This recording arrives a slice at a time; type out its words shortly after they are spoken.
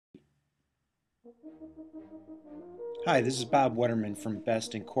Hi, this is Bob Wetterman from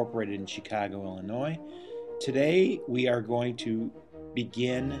Best Incorporated in Chicago, Illinois. Today we are going to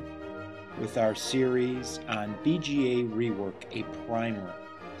begin with our series on BGA Rework, a primer.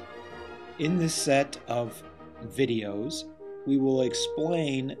 In this set of videos, we will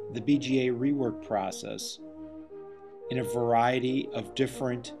explain the BGA Rework process in a variety of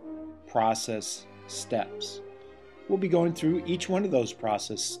different process steps. We'll be going through each one of those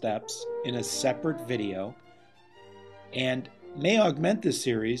process steps in a separate video and may augment this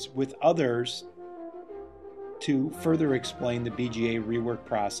series with others to further explain the BGA rework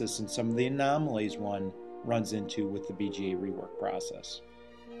process and some of the anomalies one runs into with the BGA rework process.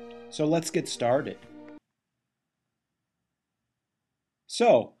 So let's get started.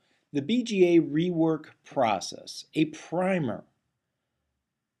 So, the BGA rework process, a primer.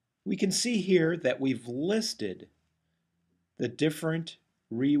 We can see here that we've listed the different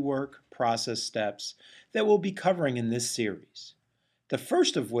rework process steps that we'll be covering in this series. The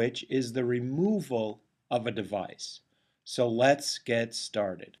first of which is the removal of a device. So let's get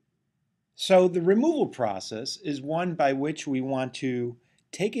started. So the removal process is one by which we want to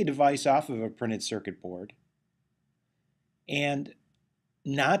take a device off of a printed circuit board and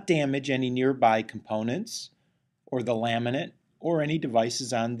not damage any nearby components or the laminate or any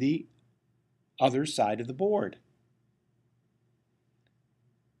devices on the other side of the board.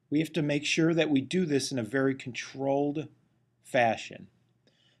 We have to make sure that we do this in a very controlled fashion.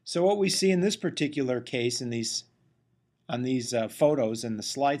 So what we see in this particular case on these photos in the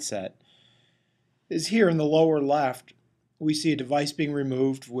slide set is here in the lower left we see a device being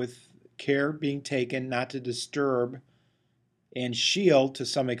removed with care being taken not to disturb and shield to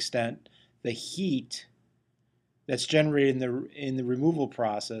some extent the heat that's generated in the removal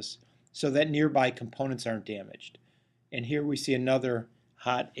process so that nearby components aren't damaged. And here we see another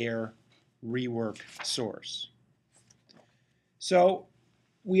hot air rework source. So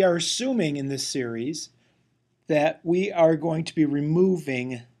we are assuming in this series that we are going to be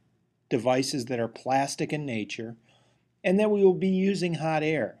removing devices that are plastic in nature and that we will be using hot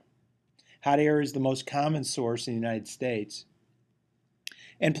air. Hot air is the most common source in the United States,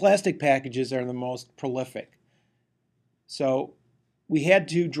 and plastic packages are the most prolific. So we had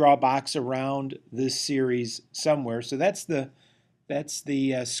to draw a box around this series somewhere, so that's the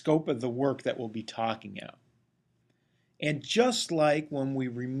scope of the work that we'll be talking about. And just like when we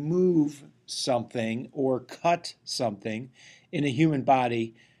remove something or cut something in a human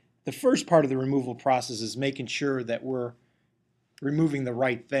body, the first part of the removal process is making sure that we're removing the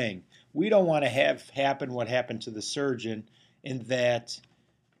right thing. We don't want to have happen what happened to the surgeon in that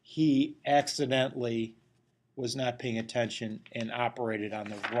he accidentally was not paying attention and operated on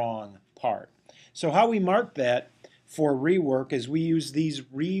the wrong part. So how we mark that for rework is we use these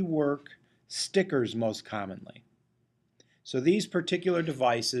rework stickers most commonly. So these particular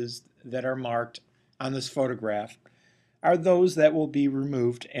devices that are marked on this photograph are those that will be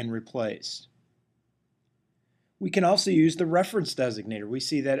removed and replaced. We can also use the reference designator. We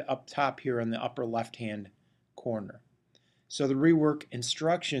see that up top here in the upper left-hand corner. So the rework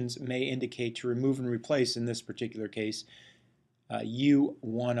instructions may indicate to remove and replace, in this particular case,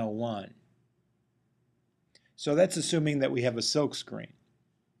 U101. So that's assuming that we have a silk screen.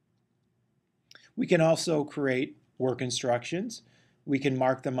 We can also create work instructions. We can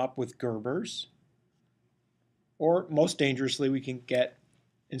mark them up with Gerbers, or most dangerously, we can get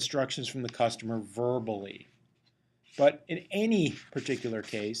instructions from the customer verbally. But in any particular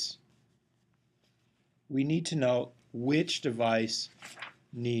case, we need to know which device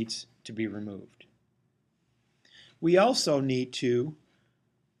needs to be removed. We also need to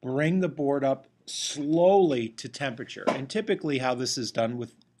bring the board up slowly to temperature, and typically how this is done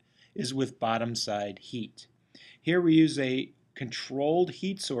is with bottom side heat. Here we use a controlled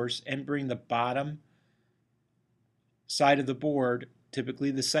heat source and bring the bottom side of the board,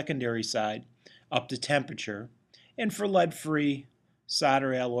 typically the secondary side, up to temperature. And for lead-free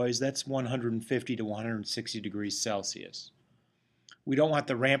solder alloys, that's 150 to 160 degrees Celsius. We don't want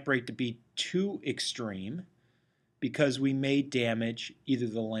the ramp rate to be too extreme because we may damage either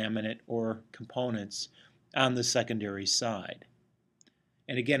the laminate or components on the secondary side.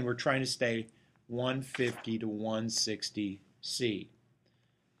 And again, we're trying to stay 150 to 160 C.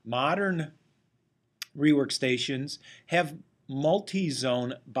 Modern rework stations have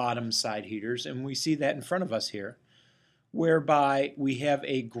multi-zone bottom side heaters, and we see that in front of us here, whereby we have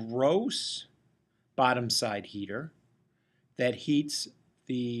a gross bottom side heater that heats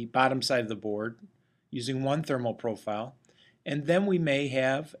the bottom side of the board using one thermal profile, and then we may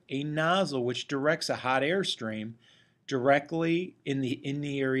have a nozzle which directs a hot air stream directly in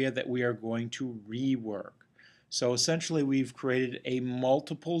the area that we are going to rework. So essentially we've created a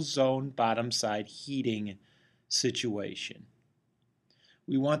multiple zone bottom side heating situation.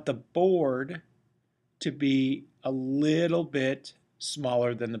 We want the board to be a little bit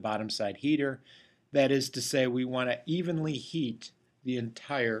smaller than the bottom side heater. That is to say, we want to evenly heat the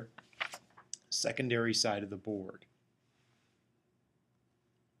entire secondary side of the board.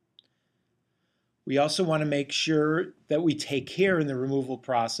 We also want to make sure that we take care in the removal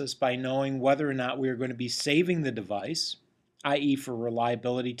process by knowing whether or not we are going to be saving the device, i.e. for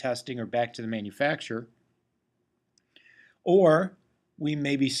reliability testing or back to the manufacturer, or we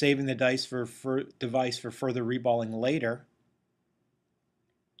may be saving the device for further reballing later.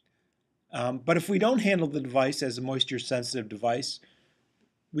 But if we don't handle the device as a moisture-sensitive device,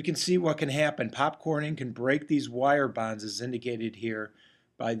 we can see what can happen. Popcorning can break these wire bonds as indicated here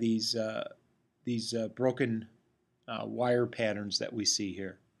by these broken wire patterns that we see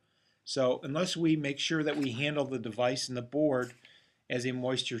here. So unless we make sure that we handle the device and the board as a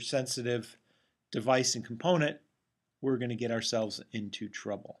moisture-sensitive device and component, we're going to get ourselves into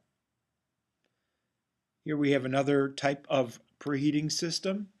trouble. Here we have another type of preheating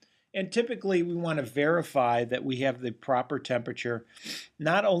system. And typically we want to verify that we have the proper temperature,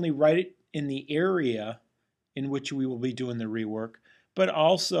 not only right in the area in which we will be doing the rework, but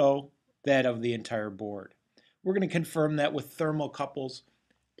also that of the entire board. We're going to confirm that with thermocouples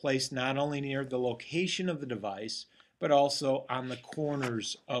placed not only near the location of the device, but also on the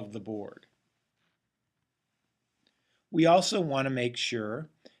corners of the board. We also want to make sure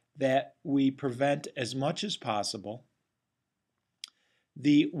that we prevent as much as possible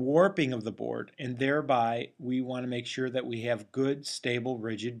the warping of the board, and thereby we want to make sure that we have good, stable,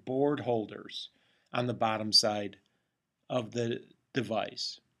 rigid board holders on the bottom side of the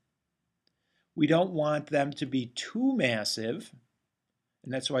device. We don't want them to be too massive,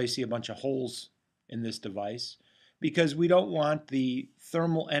 and that's why you see a bunch of holes in this device, because we don't want the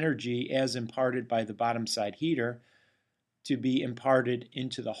thermal energy as imparted by the bottom side heater to be imparted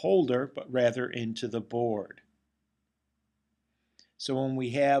into the holder, but rather into the board. So when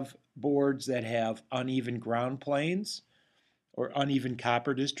we have boards that have uneven ground planes or uneven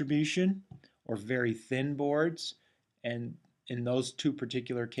copper distribution or very thin boards, and in those two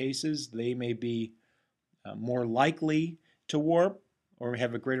particular cases they may be more likely to warp or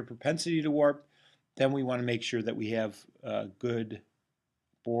have a greater propensity to warp, then we want to make sure that we have good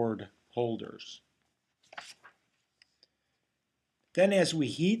board holders. Then as we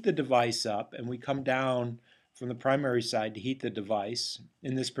heat the device up and we come down from the primary side to heat the device,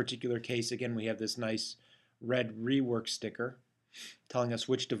 in this particular case, again, we have this nice red rework sticker telling us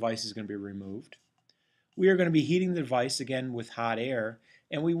which device is going to be removed. We are going to be heating the device again with hot air,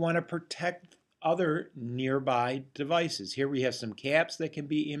 and we want to protect other nearby devices. Here we have some caps that can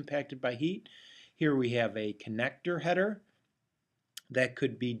be impacted by heat. Here we have a connector header that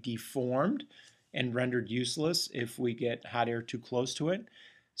could be deformed and rendered useless if we get hot air too close to it.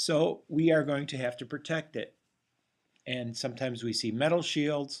 So we are going to have to protect it. And sometimes we see metal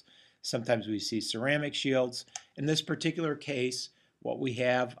shields, sometimes we see ceramic shields. In this particular case, what we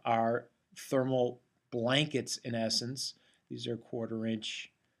have are thermal blankets in essence. These are 1/4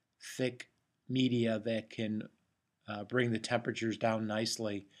 inch thick media that can bring the temperatures down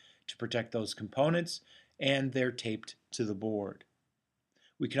nicely to protect those components, and they're taped to the board.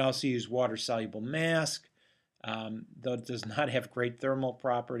 We can also use water-soluble mask, though it does not have great thermal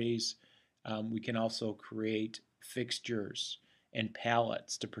properties. We can also create fixtures and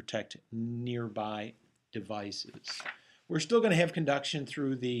pallets to protect nearby devices. We're still going to have conduction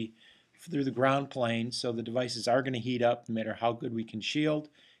through the ground plane, so the devices are going to heat up no matter how good we can shield.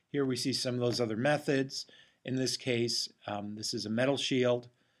 Here we see some of those other methods. In this case, this is a metal shield.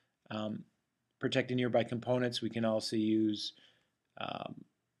 Protecting nearby components, we can also use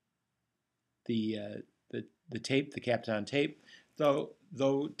the tape, the Kapton tape,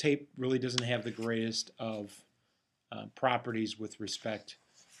 though tape really doesn't have the greatest of properties with respect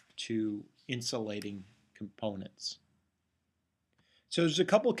to insulating components. So there's a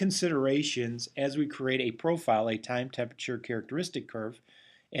couple considerations as we create a profile, a time temperature characteristic curve,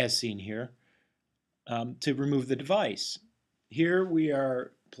 as seen here, to remove the device. Here we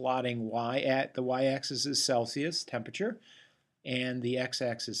are plotting the y-axis is Celsius temperature, and the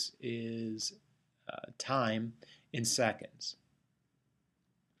x-axis is time in seconds.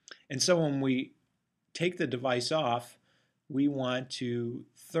 And so when we take the device off, we want to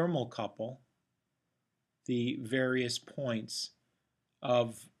thermocouple the various points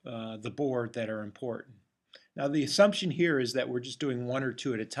of the board that are important. Now the assumption here is that we're just doing 1 or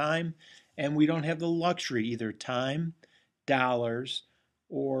 2 at a time, and we don't have the luxury, either time, dollars,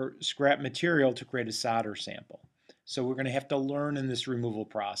 or scrap material to create a solder sample. So we're going to have to learn in this removal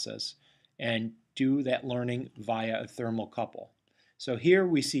process and do that learning via a thermocouple. So here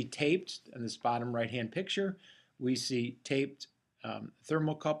we see taped, in this bottom right-hand picture, we see taped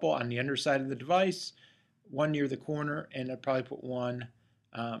thermocouple on the underside of the device, one near the corner, and I'd probably put one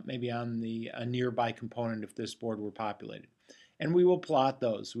maybe on a nearby component if this board were populated. And we will plot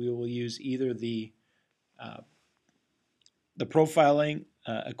those. We will use either the profiling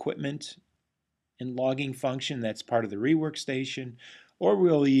equipment and logging function that's part of the rework station, or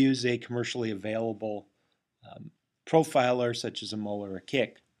we'll use a commercially available profiler such as a mole or a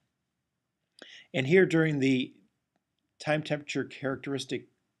kick. And here during the time temperature characteristic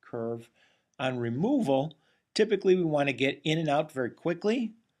curve on removal, typically we want to get in and out very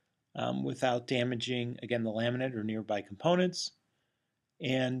quickly without damaging, again, the laminate or nearby components.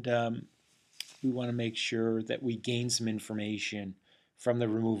 And we want to make sure that we gain some information from the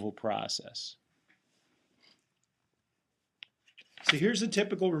removal process. So here's a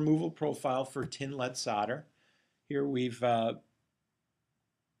typical removal profile for tin lead solder. Here we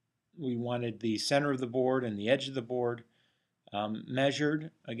wanted the center of the board and the edge of the board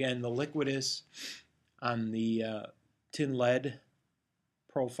measured. Again, the liquidus on the tin lead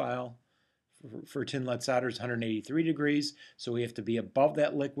profile for tin lead solder is 183 degrees, so we have to be above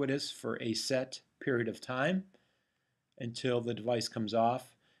that liquidus for a set period of time until the device comes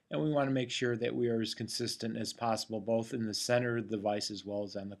off. And we want to make sure that we are as consistent as possible, both in the center of the device as well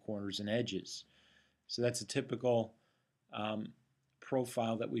as on the corners and edges. So that's a typical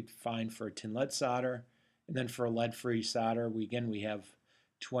profile that we'd find for a tin lead solder. And then for a lead-free solder, we have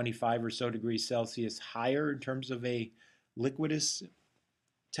 25 or so degrees Celsius higher in terms of a liquidus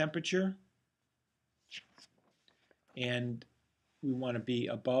temperature. And we want to be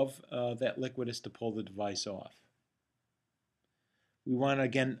above that liquidus to pull the device off. We want to,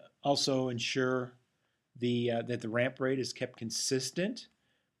 again, also ensure that the ramp rate is kept consistent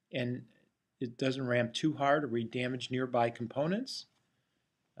and it doesn't ramp too hard or we damage nearby components.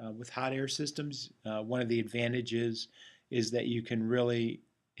 With hot air systems, one of the advantages is that you can really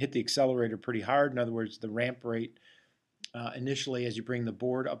hit the accelerator pretty hard. In other words, the ramp rate initially as you bring the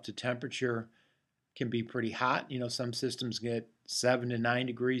board up to temperature can be pretty hot. You know, some systems get 7 to 9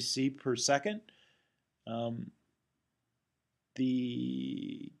 degrees C per second.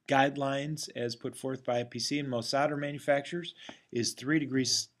 The guidelines as put forth by IPC and most solder manufacturers is 3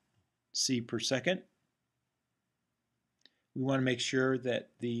 degrees C per second. We want to make sure that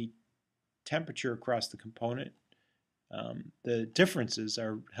the temperature across the component, the differences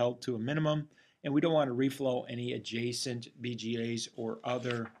are held to a minimum, and we don't want to reflow any adjacent BGAs or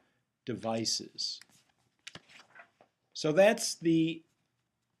other devices. So that's the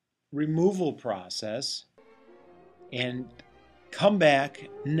removal process. And come back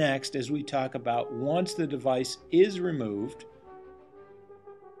next as we talk about once the device is removed,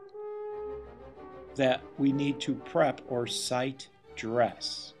 that we need to prep or site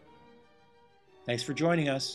dress. Thanks for joining us.